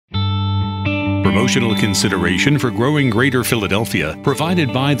Promotional consideration for growing Greater Philadelphia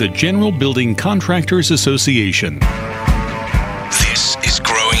provided by the General Building Contractors Association. This is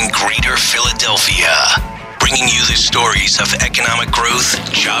Growing Greater Philadelphia, bringing you the stories of economic growth,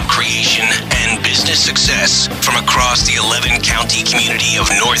 job creation, and business success from across the 11-county community of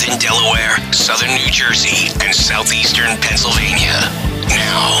northern Delaware, southern New Jersey, and southeastern Pennsylvania.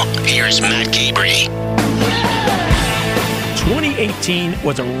 Now, here's Matt Gabrey. 2018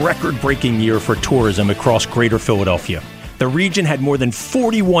 was a record-breaking year for tourism across Greater Philadelphia. The region had more than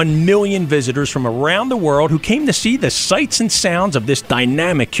 41 million visitors from around the world who came to see the sights and sounds of this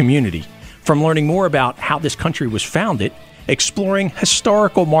dynamic community. From learning more about how this country was founded, exploring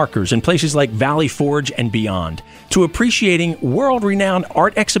historical markers in places like Valley Forge and beyond, to appreciating world-renowned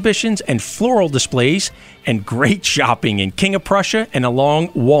art exhibitions and floral displays, and great shopping in King of Prussia and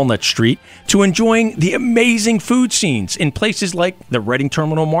along Walnut Street, to enjoying the amazing food scenes in places like the Reading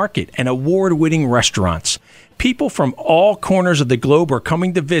Terminal Market and award-winning restaurants. People from all corners of the globe are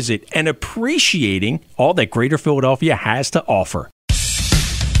coming to visit and appreciating all that Greater Philadelphia has to offer.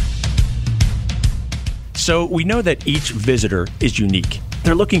 So we know that each visitor is unique.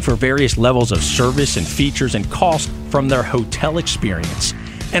 They're looking for various levels of service and features and cost from their hotel experience.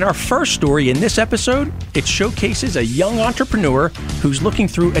 And our first story in this episode, it showcases a young entrepreneur who's looking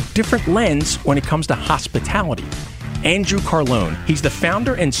through a different lens when it comes to hospitality. Andrew Carlone, he's the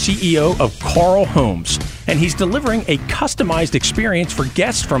founder and CEO of Coral Homes, and he's delivering a customized experience for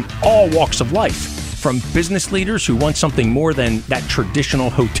guests from all walks of life. From business leaders who want something more than that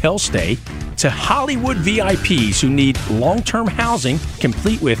traditional hotel stay, to Hollywood VIPs who need long-term housing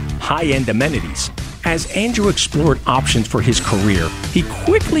complete with high-end amenities. As Andrew explored options for his career, he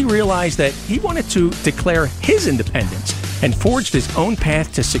quickly realized that he wanted to declare his independence and forged his own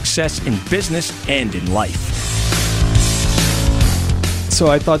path to success in business and in life. So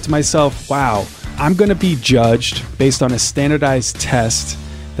I thought to myself, wow, I'm going to be judged based on a standardized test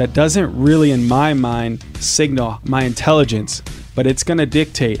that doesn't really, in my mind, signal my intelligence, but it's going to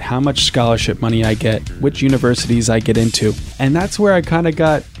dictate how much scholarship money I get, which universities I get into. And that's where I kind of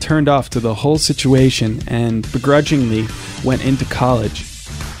got turned off to the whole situation and begrudgingly went into college.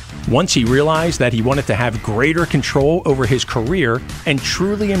 Once he realized that he wanted to have greater control over his career and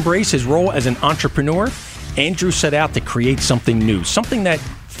truly embrace his role as an entrepreneur, Andrew set out to create something new, something that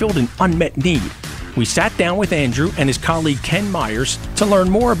filled an unmet need. We sat down with Andrew and his colleague Ken Myers to learn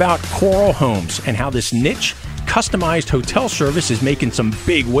more about Coral Homes and how this niche, customized hotel service is making some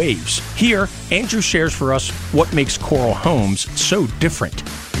big waves. Here, Andrew shares for us what makes Coral Homes so different.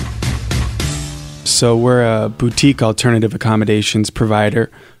 So we're a boutique alternative accommodations provider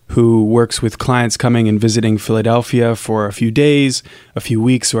who works with clients coming and visiting Philadelphia for a few days, a few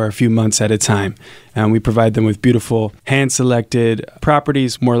weeks, or a few months at a time. And we provide them with beautiful hand-selected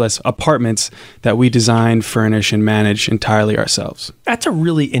properties, more or less apartments that we design, furnish, and manage entirely ourselves. That's a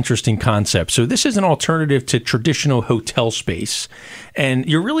really interesting concept. So this is an alternative to traditional hotel space. And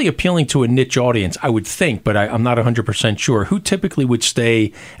you're really appealing to a niche audience, I would think, but I'm not 100% sure. Who typically would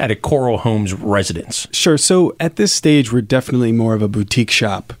stay at a Coral Homes residence? Sure. So at this stage, we're definitely more of a boutique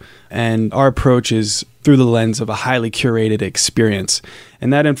shop. And our approach is through the lens of a highly curated experience.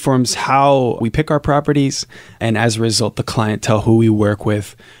 And that informs how we pick our properties and, as a result, the clientele who we work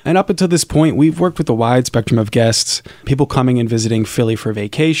with. And up until this point, we've worked with a wide spectrum of guests, people coming and visiting Philly for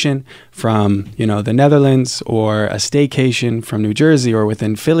vacation from, the Netherlands, or a staycation from New Jersey or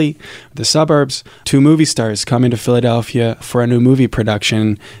within Philly, the suburbs, to movie stars coming to Philadelphia for a new movie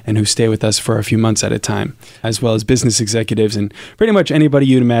production and who stay with us for a few months at a time, as well as business executives and pretty much anybody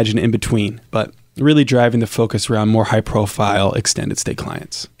you'd imagine in between. But really driving the focus around more high-profile extended stay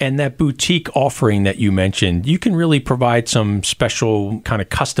clients. And that boutique offering that you mentioned, you can really provide some special kind of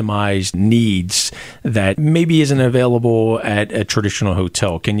customized needs that maybe isn't available at a traditional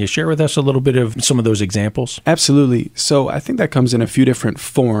hotel. Can you share with us a little bit of some of those examples? Absolutely. So I think that comes in a few different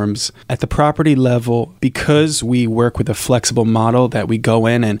forms. At the property level, because we work with a flexible model that we go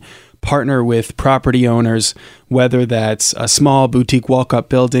in and partner with property owners, whether that's a small boutique walk-up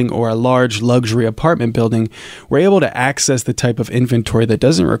building or a large luxury apartment building, we're able to access the type of inventory that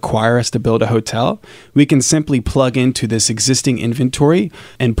doesn't require us to build a hotel. We can simply plug into this existing inventory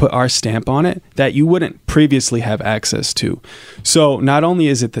and put our stamp on it that you wouldn't previously have access to. So not only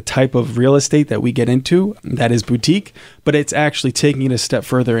is it the type of real estate that we get into that is boutique, but it's actually taking it a step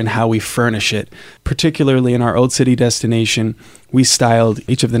further in how we furnish it. Particularly in our Old City destination, we styled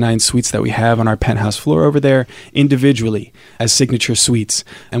each of the 9 suites that we have on our penthouse floor over there individually as signature suites.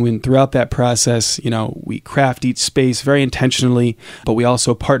 And when throughout that process, we craft each space very intentionally, but we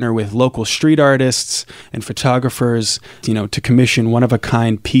also partner with local street artists and photographers, to commission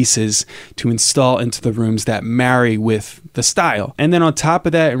one-of-a-kind pieces to install into the rooms that marry with the style. And then on top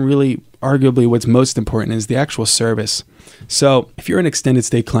of that, and really arguably what's most important, is the actual service. So if you're an extended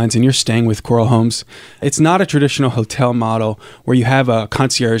stay client and you're staying with Coral Homes, it's not a traditional hotel model where you have a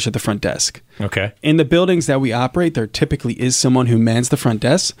concierge at the front desk. Okay. In the buildings that we operate, there typically is someone who mans the front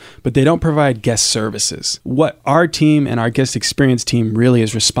desk, but they don't provide guest services. What our team and our guest experience team really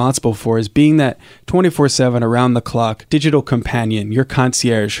is responsible for is being that 24/7 around the clock digital companion, your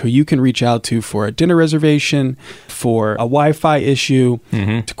concierge, who you can reach out to for a dinner reservation, for a Wi-Fi issue,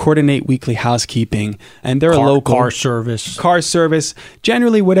 to coordinate weekly housekeeping. And they're a local car service,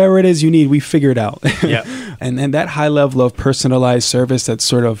 generally whatever it is you need, we figure it out. Yeah. And that high level of personalized service that's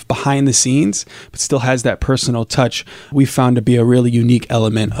sort of behind the scenes, but still has that personal touch, we found to be a really unique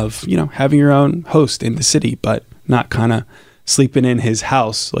element of, having your own host in the city, but not kind of sleeping in his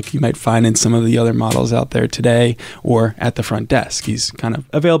house like you might find in some of the other models out there today or at the front desk. He's kind of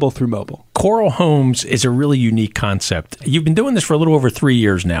available through mobile. Coral Homes is a really unique concept. You've been doing this for a little over 3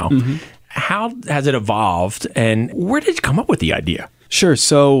 years now. How has it evolved, and where did you come up with the idea? Sure.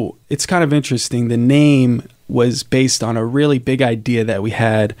 So it's kind of interesting. The name was based on a really big idea that we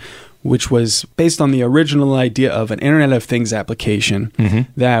had, which was based on the original idea of an Internet of Things application,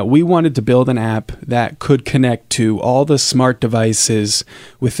 that we wanted to build an app that could connect to all the smart devices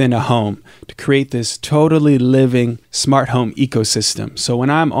within a home to create this totally living smart home ecosystem. So when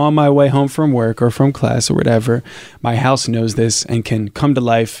I'm on my way home from work or from class or whatever, my house knows this and can come to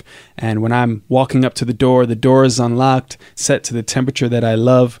life. And when I'm walking up to the door is unlocked, set to the temperature that I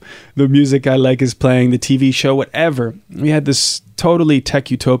love, the music I like is playing, the TV show, whatever. We had this totally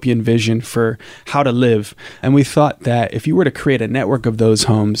tech utopian vision for how to live. And we thought that if you were to create a network of those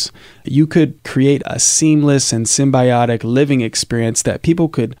homes, you could create a seamless and symbiotic living experience that people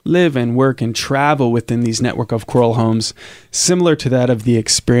could live and work and travel within these network of coral homes, similar to that of the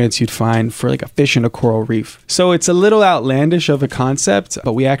experience you'd find for like a fish in a coral reef. So it's a little outlandish of a concept,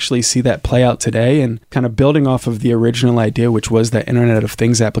 but we actually see that play out today, and kind of building off of the original idea, which was that Internet of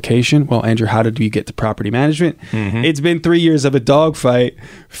Things application. Well, Andrew, how did we get to property management? It's been 3 years of a dogfight,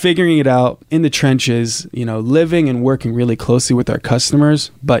 figuring it out in the trenches, living and working really closely with our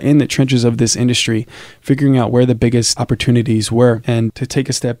customers, but in the trenches of this industry, figuring out where the biggest opportunities were. And to take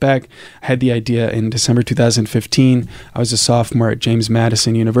a step back, I had the idea in December 2015. I was a sophomore at James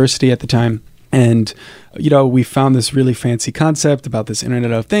Madison University at the time. And, we found this really fancy concept about this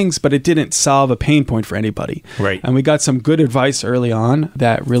Internet of Things, but it didn't solve a pain point for anybody. Right. And we got some good advice early on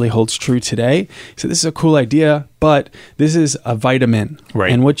that really holds true today. So this is a cool idea, but this is a vitamin.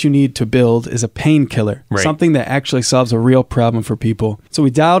 Right. And what you need to build is a painkiller, something that actually solves a real problem for people. So we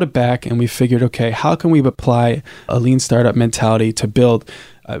dialed it back and we figured, okay, how can we apply a lean startup mentality to build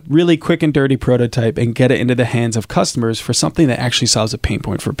a really quick and dirty prototype and get it into the hands of customers for something that actually solves a pain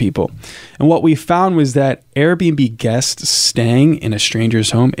point for people. And what we found was that Airbnb guests staying in a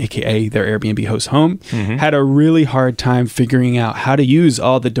stranger's home, aka their Airbnb host home, had a really hard time figuring out how to use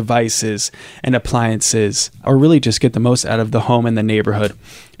all the devices and appliances, or really just get the most out of the home and the neighborhood.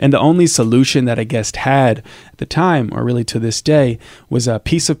 And the only solution that a guest had at the time, or really to this day, was a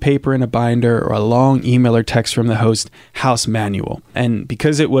piece of paper in a binder or a long email or text from the host house manual. And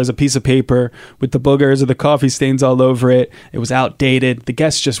because it was a piece of paper with the boogers or the coffee stains all over it, it was outdated. The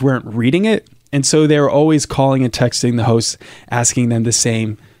guests just weren't reading it. And so they were always calling and texting the host, asking them the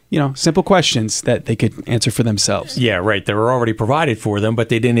same simple questions that they could answer for themselves. Yeah, right. They were already provided for them, but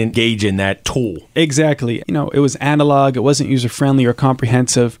they didn't engage in that tool. Exactly. It was analog. It wasn't user-friendly or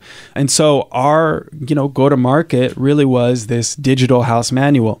comprehensive. And so our, go-to-market really was this digital house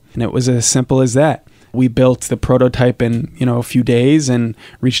manual. And it was as simple as that. We built the prototype in, a few days and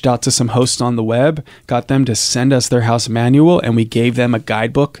reached out to some hosts on the web, got them to send us their house manual, and we gave them a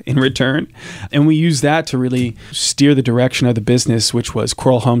guidebook in return. And we used that to really steer the direction of the business, which was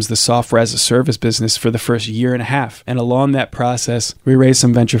Coral Homes, the software as a service business, for the first year and a half. And along that process, we raised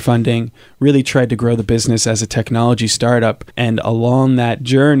some venture funding, really tried to grow the business as a technology startup. And along that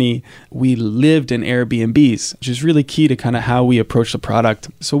journey, we lived in Airbnbs, which is really key to kind of how we approach the product.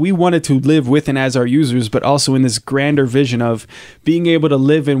 So we wanted to live with and as our users, but also in this grander vision of being able to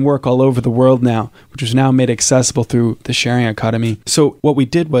live and work all over the world now, which is now made accessible through the sharing economy. So what we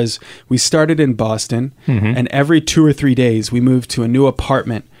did was we started in Boston, and every 2 or 3 days we moved to a new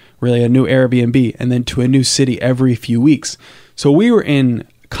apartment really a new Airbnb, and then to a new city every few weeks. So we were in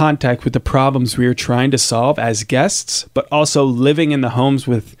contact with the problems we were trying to solve as guests, but also living in the homes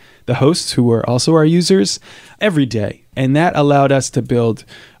with the hosts who were also our users every day. And that allowed us to build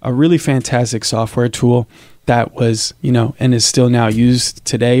a really fantastic software tool that was, and is still now used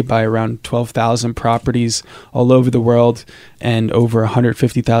today by around 12,000 properties all over the world. And over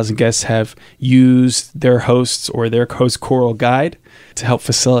 150,000 guests have used their hosts or their host Coral Guide to help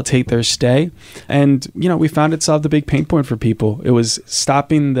facilitate their stay. And, we found it solved a big pain point for people. It was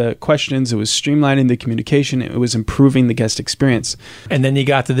stopping the questions. It was streamlining the communication. It was improving the guest experience. And then you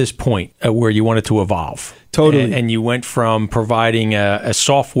got to this point where you wanted to evolve. Totally. And you went from providing a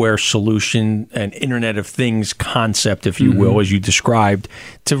software solution, an Internet of Things concept, if you will, as you described,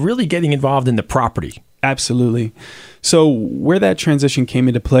 to really getting involved in the property. Absolutely. So where that transition came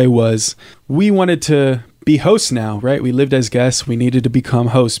into play was we wanted to be hosts now, right? We lived as guests. We needed to become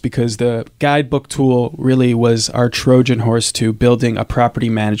hosts because the guidebook tool really was our Trojan horse to building a property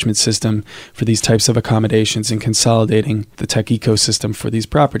management system for these types of accommodations and consolidating the tech ecosystem for these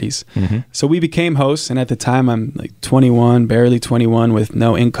properties. So we became hosts. And at the time, I'm like 21, barely 21 with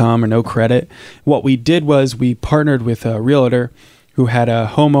no income or no credit. What we did was we partnered with a realtor who had a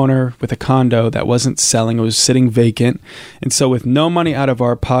homeowner with a condo that wasn't selling. It was sitting vacant. And so with no money out of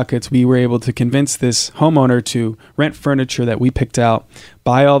our pockets, we were able to convince this homeowner to rent furniture that we picked out,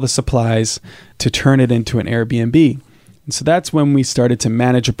 buy all the supplies to turn it into an Airbnb. And so that's when we started to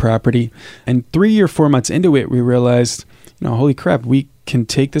manage a property. And 3 or 4 months into it, we realized, holy crap, we can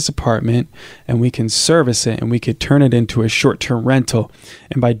take this apartment and we can service it and we could turn it into a short-term rental.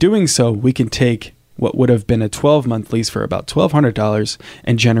 And by doing so, we can take what would have been a 12-month lease for about $1,200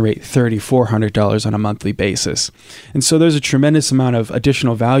 and generate $3,400 on a monthly basis. And so there's a tremendous amount of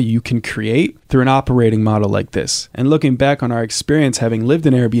additional value you can create through an operating model like this. And looking back on our experience having lived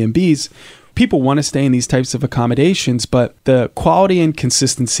in Airbnbs, people want to stay in these types of accommodations, but the quality and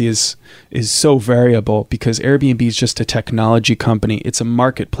consistency is so variable because Airbnb is just a technology company. It's a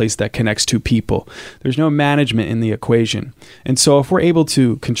marketplace that connects two people. There's no management in the equation. And so if we're able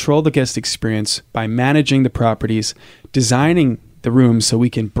to control the guest experience by managing the properties, designing the rooms so we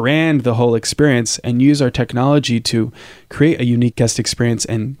can brand the whole experience and use our technology to create a unique guest experience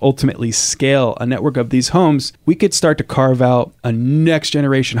and ultimately scale a network of these homes, we could start to carve out a next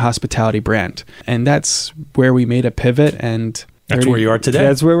generation hospitality brand. And that's where we made a pivot, and that's where you are today.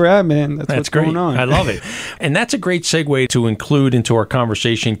 That's where we're at, man. That's what's great. Going on. I love it. And that's a great segue to include into our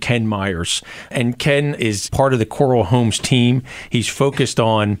conversation Ken Myers. And Ken is part of the Coral Homes team. He's focused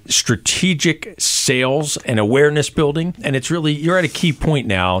on strategic sales and awareness building. And it's really, you're at a key point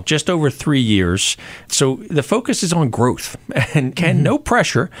now, just over 3 years. So the focus is on growth. And Ken, no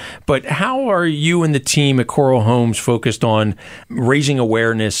pressure, but how are you and the team at Coral Homes focused on raising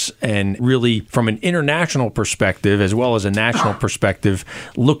awareness and really from an international perspective as well as a national perspective,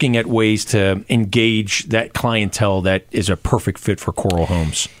 looking at ways to engage that clientele that is a perfect fit for Coral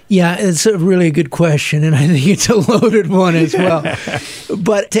Homes? Yeah, it's a really good question, and I think it's a loaded one as well.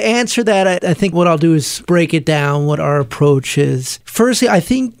 But to answer that, I think what I'll do is break it down, what our approach is. Firstly, I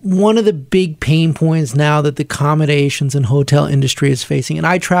think one of the big pain points now that the accommodations and hotel industry is facing, and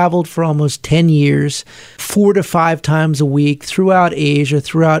I traveled for almost 10 years, 4 to 5 times a week throughout Asia,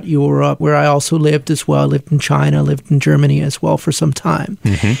 throughout Europe, where I also lived as well. I lived in China, lived in Germany as well for some time.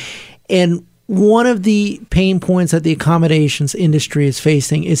 And one of the pain points that the accommodations industry is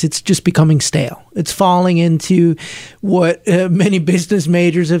facing is it's just becoming stale. It's falling into what many business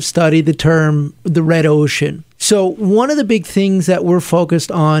majors have studied the term the red ocean. So one of the big things that we're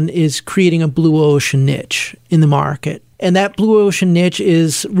focused on is creating a blue ocean niche in the market. And that blue ocean niche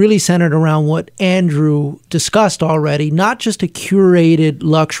is really centered around what Andrew discussed already, not just a curated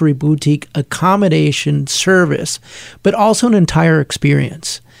luxury boutique accommodation service, but also an entire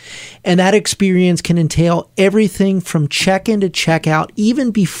experience. And that experience can entail everything from check-in to check-out,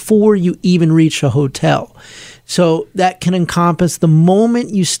 even before you even reach a hotel. So that can encompass the moment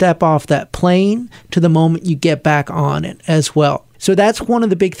you step off that plane to the moment you get back on it as well. So that's one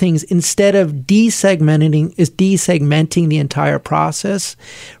of the big things. Instead of desegmenting the entire process,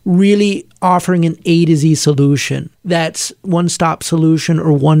 really offering an A to Z solution. That's one-stop solution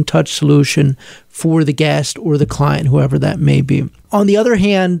or one-touch solution for the guest or the client, whoever that may be. On the other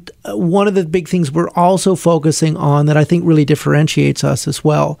hand, one of the big things we're also focusing on that I think really differentiates us as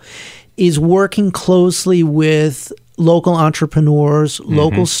well is working closely with local entrepreneurs,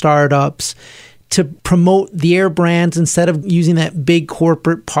 local startups, to promote their brands instead of using that big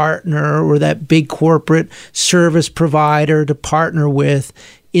corporate partner or that big corporate service provider to partner with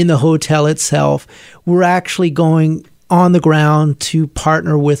in the hotel itself. We're actually going on the ground to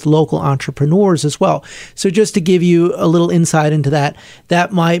partner with local entrepreneurs as well. So just to give you a little insight into that,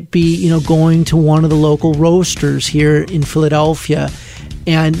 that might be, going to one of the local roasters here in Philadelphia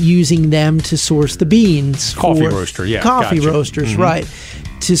and using them to source the beans. Coffee roasters, mm-hmm. Right.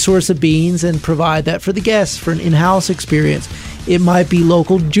 To source the beans and provide that for the guests for an in-house experience. It might be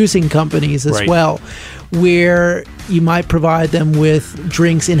local juicing companies as well, where you might provide them with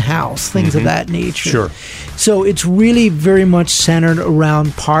drinks in-house, things of that nature. Sure. So it's really very much centered around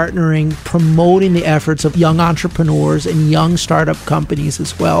partnering, promoting the efforts of young entrepreneurs and young startup companies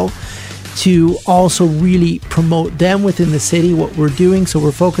as well, to also really promote them within the city, what we're doing. So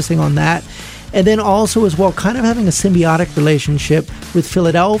we're focusing on that. And then also as well, kind of having a symbiotic relationship with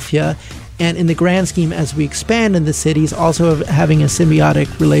Philadelphia, and in the grand scheme, as we expand in the cities, also having a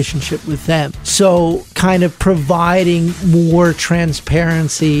symbiotic relationship with them. So kind of providing more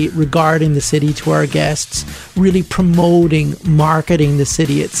transparency regarding the city to our guests, really promoting, marketing the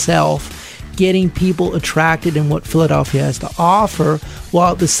city itself, getting people attracted in what Philadelphia has to offer,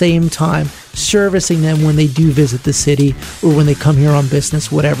 while at the same time servicing them when they do visit the city or when they come here on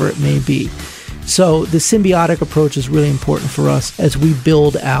business, whatever it may be. So the symbiotic approach is really important for us as we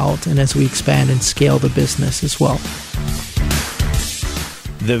build out and as we expand and scale the business as well.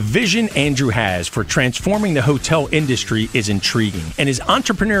 The vision Andrew has for transforming the hotel industry is intriguing, and his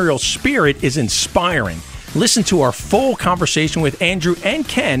entrepreneurial spirit is inspiring. Listen to our full conversation with Andrew and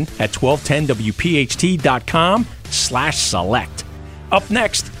Ken at 1210wpht.com/select. Up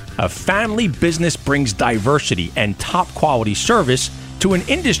next, a family business brings diversity and top quality service to an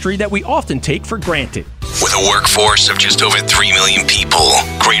industry that we often take for granted. With a workforce of just over 3 million people,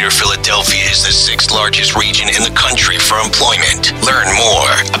 Greater Philadelphia is the 6th largest region in the country for employment. Learn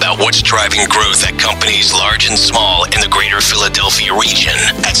more about what's driving growth at companies large and small in the Greater Philadelphia region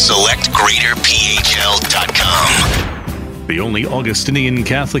at selectgreaterphl.com. The only Augustinian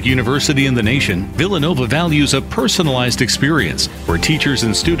Catholic university in the nation, Villanova values a personalized experience where teachers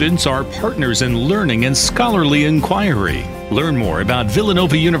and students are partners in learning and scholarly inquiry. Learn more about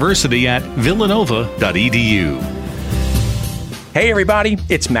Villanova University at villanova.edu. Hey everybody,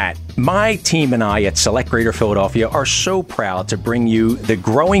 it's Matt. My team and I at Select Greater Philadelphia are so proud to bring you the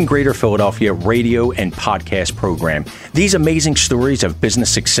growing Greater Philadelphia radio and podcast program. These amazing stories of business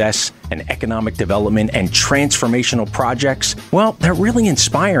success and economic development and transformational projects, well, they're really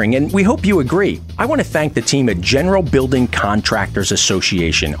inspiring, and we hope you agree. I want to thank the team at General Building Contractors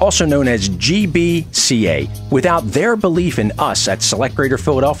Association, also known as GBCA. Without their belief in us at Select Greater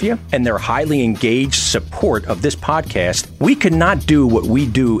Philadelphia and their highly engaged support of this podcast, we could not do what we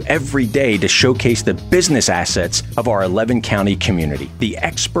do every day to showcase the business assets of our 11-county community. The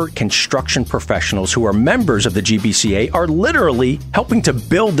expert construction professionals who are members of the GBCA are literally helping to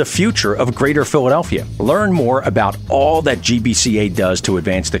build the future of Greater Philadelphia. Learn more about all that GBCA does to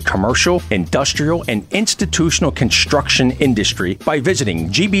advance the commercial, industrial, and institutional construction industry by visiting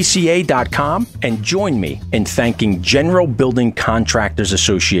gbca.com, and join me in thanking General Building Contractors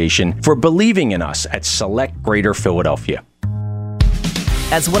Association for believing in us at Select Greater Philadelphia.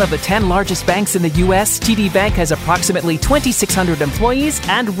 As one of the 10 largest banks in the U.S., TD Bank has approximately 2,600 employees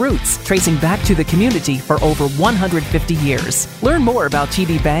and roots tracing back to the community for over 150 years. Learn more about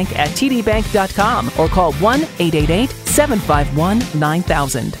TD Bank at tdbank.com or call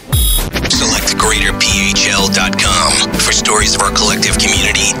 1-888-751-9000. Select GreaterPHL.com for stories of our collective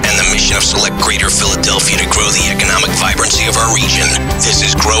community and the mission of Select Greater Philadelphia to grow the economic vibrancy of our region. This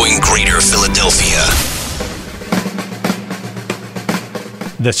is Growing Greater Philadelphia.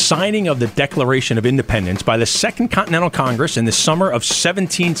 The signing of the Declaration of Independence by the Second Continental Congress in the summer of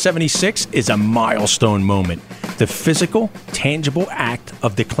 1776 is a milestone moment. The physical, tangible act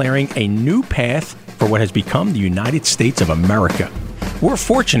of declaring a new path for what has become the United States of America. We're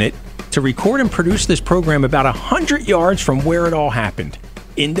fortunate to record and produce this program about 100 yards from where it all happened,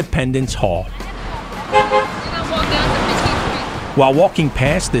 Independence Hall. While walking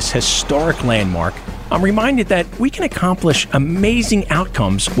past this historic landmark, I'm reminded that we can accomplish amazing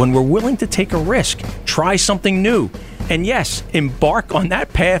outcomes when we're willing to take a risk, try something new, and yes, embark on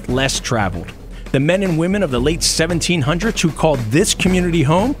that path less traveled. The men and women of the late 1700s who called this community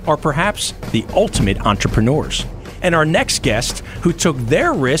home are perhaps the ultimate entrepreneurs. And our next guests who took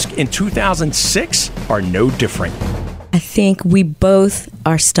their risk in 2006 are no different. I think we both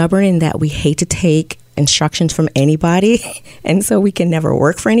are stubborn in that we hate to take instructions from anybody, and so we can never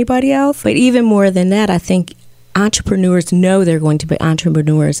work for anybody else. But even more than that, I think entrepreneurs know they're going to be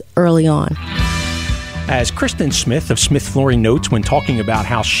entrepreneurs early on. As Kristen Smith of Smith Flooring notes when talking about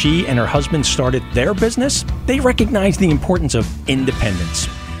how she and her husband started their business, they recognize the importance of independence.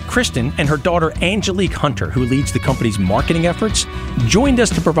 Kristen and her daughter Angelique Hunter, who leads the company's marketing efforts, joined us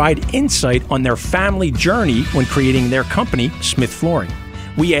to provide insight on their family journey when creating their company, Smith Flooring.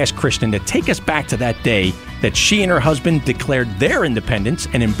 We asked Kristen to take us back to that day that she and her husband declared their independence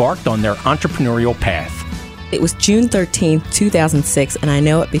and embarked on their entrepreneurial path. It was June 13th, 2006, and I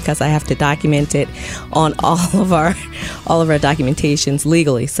know it because I have to document it on all of our documentations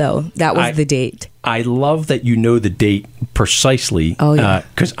legally. So that was the date. I love that you know the date precisely. Oh, yeah.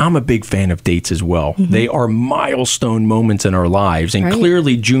 Because I'm a big fan of dates as well. Mm-hmm. They are milestone moments in our lives. And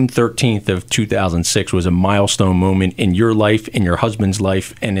clearly June 13th of 2006 was a milestone moment in your life, in your husband's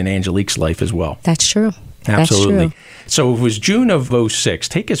life, and in Angelique's life as well. That's true. Absolutely. That's true. So it was June of 06.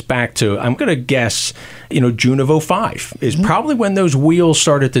 Take us back to, I'm going to guess, June of 05 is probably when those wheels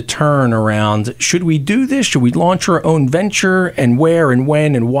started to turn around. Should we do this? Should we launch our own venture? And where and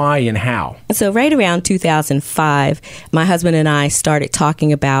when and why and how? So right around 2005, my husband and I started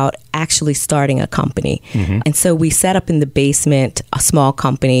talking about actually starting a company. Mm-hmm. And so we set up in the basement a small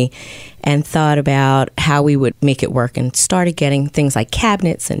company and thought about how we would make it work and started getting things like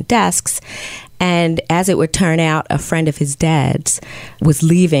cabinets and desks. And as it would turn out, a friend of his dad's was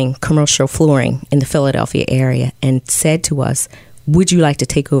leaving commercial flooring in the Philadelphia area and said to us, would you like to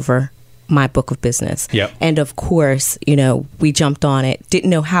take over my book of business? Yep. And of course, we jumped on it,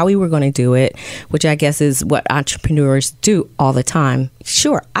 didn't know how we were going to do it, which I guess is what entrepreneurs do all the time.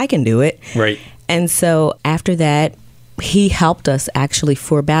 Sure, I can do it. Right. And so after that, he helped us actually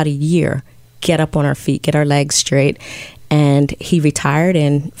for about a year get up on our feet, get our legs straight. And he retired,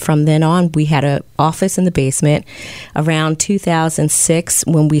 and from then on, we had an office in the basement. Around 2006,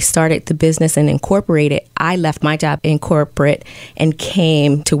 when we started the business and incorporated, I left my job in corporate and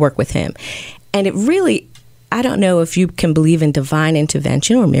came to work with him. And it really, I don't know if you can believe in divine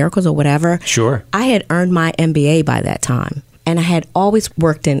intervention or miracles or whatever. Sure. I had earned my MBA by that time. And I had always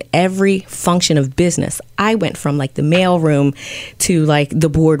worked in every function of business. I went from like the mailroom to like the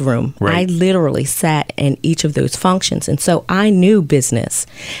boardroom. Right. I literally sat in each of those functions. And so I knew business.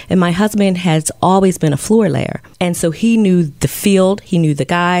 And my husband has always been a floor layer. And so he knew the field. He knew the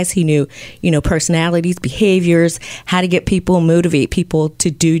guys. He knew, personalities, behaviors, how to get people, motivate people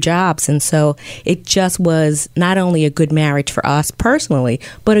to do jobs. And so it just was not only a good marriage for us personally,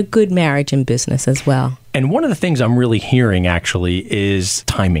 but a good marriage in business as well. And one of the things I'm really hearing actually is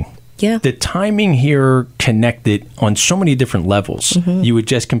timing. Yeah. The timing here connected on so many different levels. Mm-hmm. You had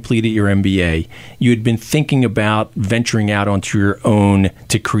just completed your MBA. You had been thinking about venturing out onto your own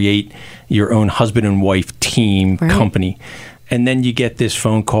to create your own husband and wife team company. And then you get this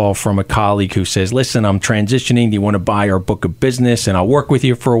phone call from a colleague who says, listen, I'm transitioning. Do you want to buy our book of business? And I'll work with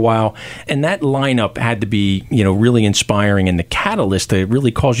you for a while. And that lineup had to be, really inspiring and the catalyst to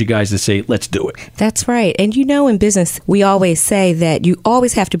really cause you guys to say, let's do it. That's right. And in business, we always say that you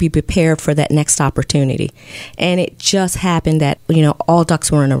always have to be prepared for that next opportunity. And it just happened that, all ducks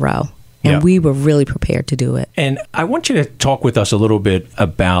were in a row. And we were really prepared to do it. And I want you to talk with us a little bit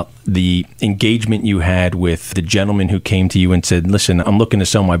about the engagement you had with the gentleman who came to you and said, listen, I'm looking to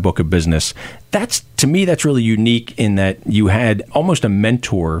sell my book of business. To me, that's really unique in that you had almost a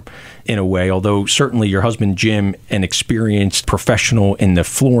mentor in a way, although certainly your husband, Jim, an experienced professional in the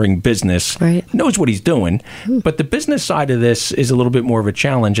flooring business, knows what he's doing. But the business side of this is a little bit more of a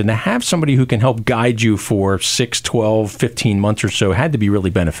challenge. And to have somebody who can help guide you for 6, 12, 15 months or so had to be really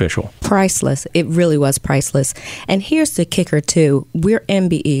beneficial. Priceless. It really was priceless. And here's the kicker, too. We're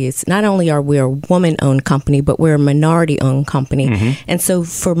MBEs. Not only are we a woman-owned company, but we're a minority-owned company. Mm-hmm. And so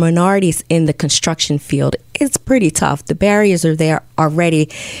for minorities in the construction field, it's pretty tough. The barriers are there already,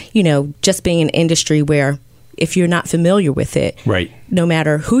 just being an industry where if you're not familiar with it, no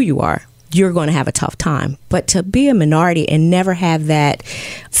matter who you are, you're going to have a tough time. But to be a minority and never have that,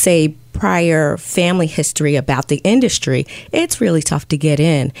 say, prior family history about the industry, it's really tough to get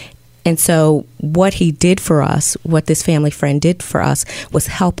in. And so what he did for us, what this family friend did for us, was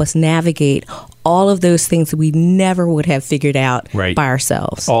help us navigate all of those things that we never would have figured out by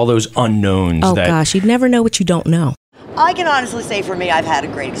ourselves. All those unknowns. Oh, gosh, you never know what you don't know. I can honestly say for me, I've had a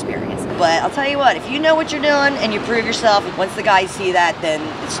great experience. But I'll tell you what, if you know what you're doing and you prove yourself, once the guys see that, then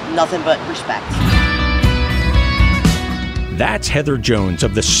it's nothing but respect. That's Heather Jones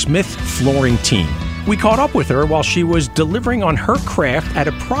of the Smith Flooring team. We caught up with her while she was delivering on her craft at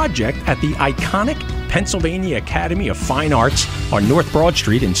a project at the iconic Pennsylvania Academy of Fine Arts on North Broad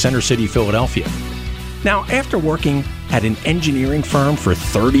Street in Center City, Philadelphia. Now, after working at an engineering firm for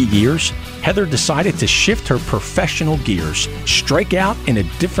 30 years, Heather decided to shift her professional gears, strike out in a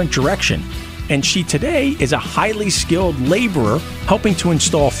different direction. And she today is a highly skilled laborer helping to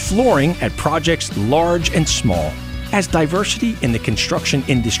install flooring at projects large and small. As diversity in the construction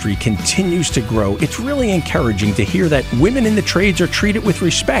industry continues to grow, it's really encouraging to hear that women in the trades are treated with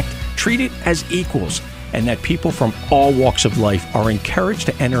respect, treated as equals, and that people from all walks of life are encouraged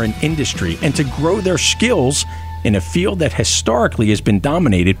to enter an industry and to grow their skills in a field that historically has been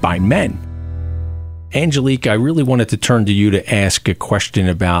dominated by men. Angelique, I really wanted to turn to you to ask a question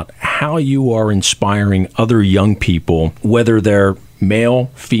about how you are inspiring other young people, whether they're male,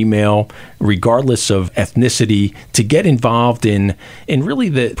 female, regardless of ethnicity, to get involved in really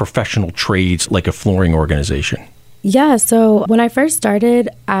the professional trades like a flooring organization. Yeah, so when I first started,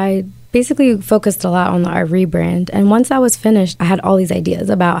 I basically focused a lot on our rebrand. And once that was finished, I had all these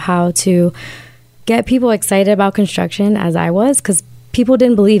ideas about how to get people excited about construction as I was, because people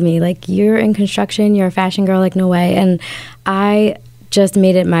didn't believe me. Like, you're in construction, you're a fashion girl, like, no way. And I just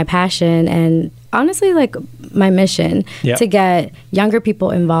made it my passion and honestly, like, my mission to get younger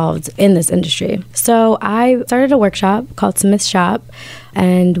people involved in this industry. So I started a workshop called Smith Shop,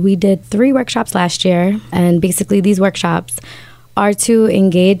 and we did 3 workshops last year. And basically these workshops are to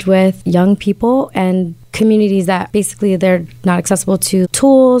engage with young people and communities that basically they're not accessible to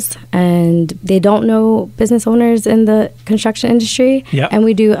tools and they don't know business owners in the construction industry. And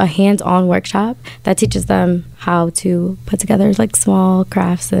we do a hands-on workshop that teaches them how to put together like small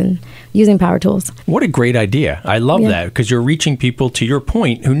crafts and using power tools. What a great idea. I love that, because you're reaching people, to your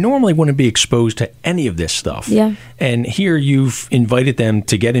point, who normally wouldn't be exposed to any of this stuff. And here you've invited them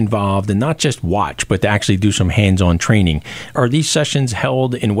to get involved and not just watch, but to actually do some hands-on training. Are these sessions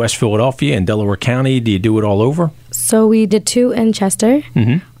held in West Philadelphia and Delaware County? Do you do it all over? So we did 2 in Chester,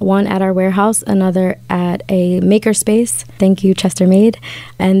 one at our warehouse, another at a makerspace. Thank you, Chester Made.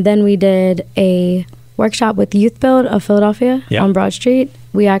 And then we did a workshop with Youth Build of Philadelphia on Broad Street.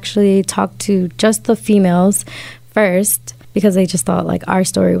 We actually talked to just the females first because they just thought like our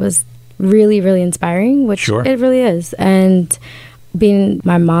story was really, really inspiring, which it really is. And being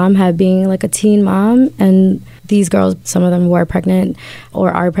my mom had being like a teen mom, and these girls, some of them were pregnant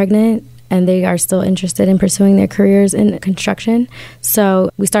or are pregnant, and they are still interested in pursuing their careers in construction. So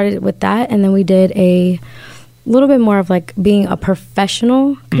we started with that, and then we did a little bit more of like being a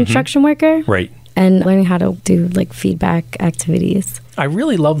professional construction worker. And learning how to do like feedback activities. I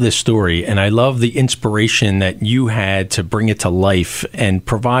really love this story, and I love the inspiration that you had to bring it to life and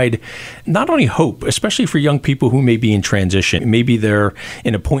provide not only hope, especially for young people who may be in transition. Maybe they're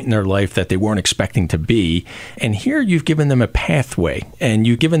in a point in their life that they weren't expecting to be. And here you've given them a pathway, and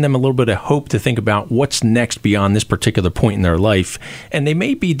you've given them a little bit of hope to think about what's next beyond this particular point in their life. And they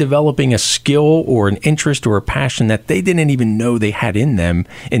may be developing a skill or an interest or a passion that they didn't even know they had in them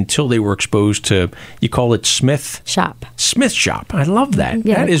until they were exposed to, you call it Smith Shop. Smith Shop. I love that.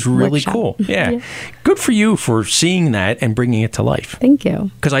 That is really workshop. cool. Good for you for seeing that and bringing it to life. Thank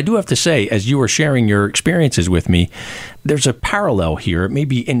you. Because I do have to say, as you were sharing your experiences with me, there's a parallel here. It may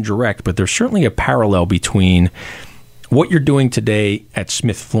be indirect, but there's certainly a parallel between what you're doing today at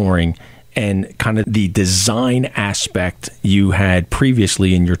Smith Flooring and kind of the design aspect you had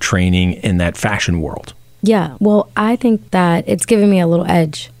previously in your training in that fashion world. Yeah. Well, I think that it's given me a little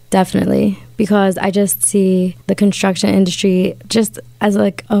edge. Definitely, because I just see the construction industry just as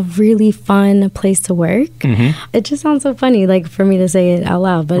like a really fun place to work. It just sounds so funny, like for me to say it out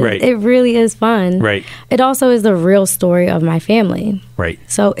loud, but it really is fun. It also is the real story of my family.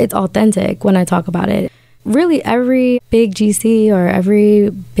 So it's authentic when I talk about it. Really, every big GC or every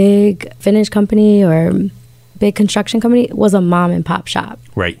big finish company or big construction company was a mom and pop shop.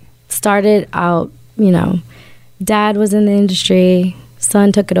 Started out, you know, dad was in the industry,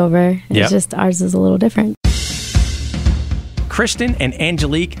 son took it over. It's just ours is a little different. Kristen and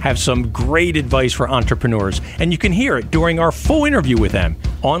Angelique have some great advice for entrepreneurs, and you can hear it during our full interview with them.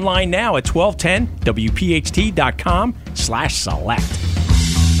 Online now at 1210wpht.com/select.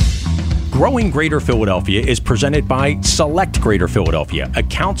 Growing Greater Philadelphia is presented by Select Greater Philadelphia, a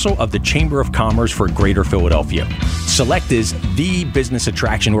council of the Chamber of Commerce for Greater Philadelphia. Select is the business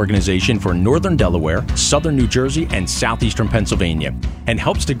attraction organization for Northern Delaware, Southern New Jersey, and Southeastern Pennsylvania, and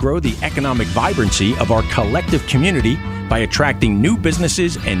helps to grow the economic vibrancy of our collective community by attracting new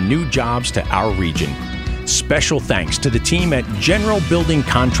businesses and new jobs to our region. Special thanks to the team at General Building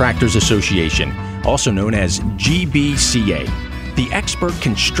Contractors Association, also known as GBCA. The expert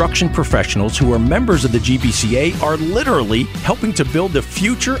construction professionals who are members of the GBCA are literally helping to build the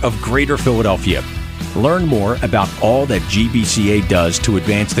future of Greater Philadelphia. Learn more about all that GBCA does to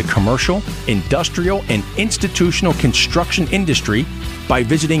advance the commercial, industrial, and institutional construction industry by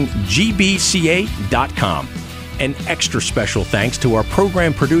visiting gbca.com. An extra special thanks to our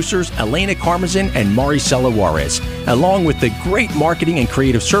program producers, Elena Carmazin and Maricela Juarez, along with the great marketing and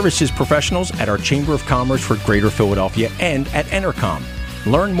creative services professionals at our Chamber of Commerce for Greater Philadelphia and at Entercom.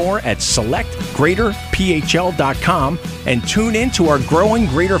 Learn more at selectgreaterphl.com and tune in to our growing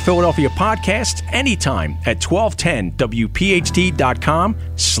Greater Philadelphia podcast anytime at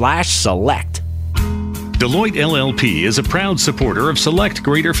 1210wphd.com/select. Deloitte LLP is a proud supporter of Select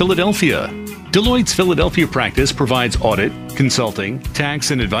Greater Philadelphia. Deloitte's Philadelphia practice provides audit, consulting, tax,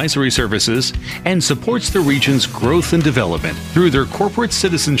 and advisory services and supports the region's growth and development through their corporate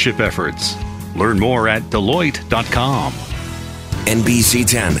citizenship efforts. Learn more at Deloitte.com. NBC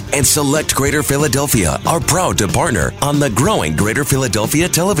 10 and Select Greater Philadelphia are proud to partner on the growing Greater Philadelphia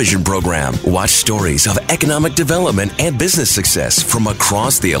television program. Watch stories of economic development and business success from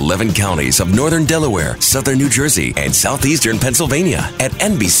across the 11 counties of northern Delaware, southern New Jersey, and southeastern Pennsylvania at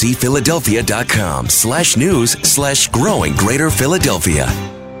NBCPhiladelphia.com/news/growing Greater Philadelphia.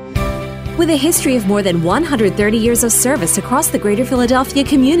 With a history of more than 130 years of service across the Greater Philadelphia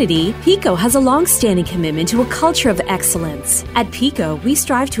community, PECO has a long-standing commitment to a culture of excellence. At PECO, we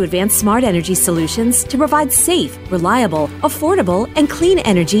strive to advance smart energy solutions to provide safe, reliable, affordable, and clean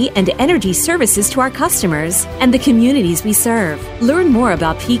energy and energy services to our customers and the communities we serve. Learn more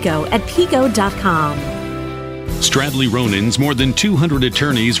about PECO at PECO.com. Stradley Ronin's more than 200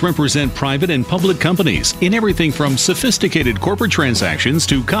 attorneys represent private and public companies in everything from sophisticated corporate transactions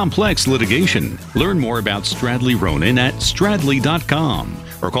to complex litigation. Learn more about Stradley Ronin at Stradley.com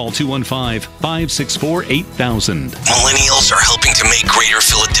or call 215-564-8000. Millennials are helping to make Greater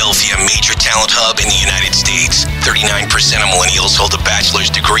Philadelphia a major talent hub in the United States. 39% of millennials hold a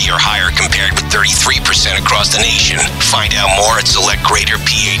bachelor's degree or higher compared with 33% across the nation. Find out more at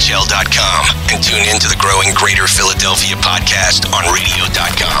selectgreaterphl.com and tune in to the growing Greater Philadelphia podcast on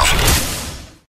radio.com.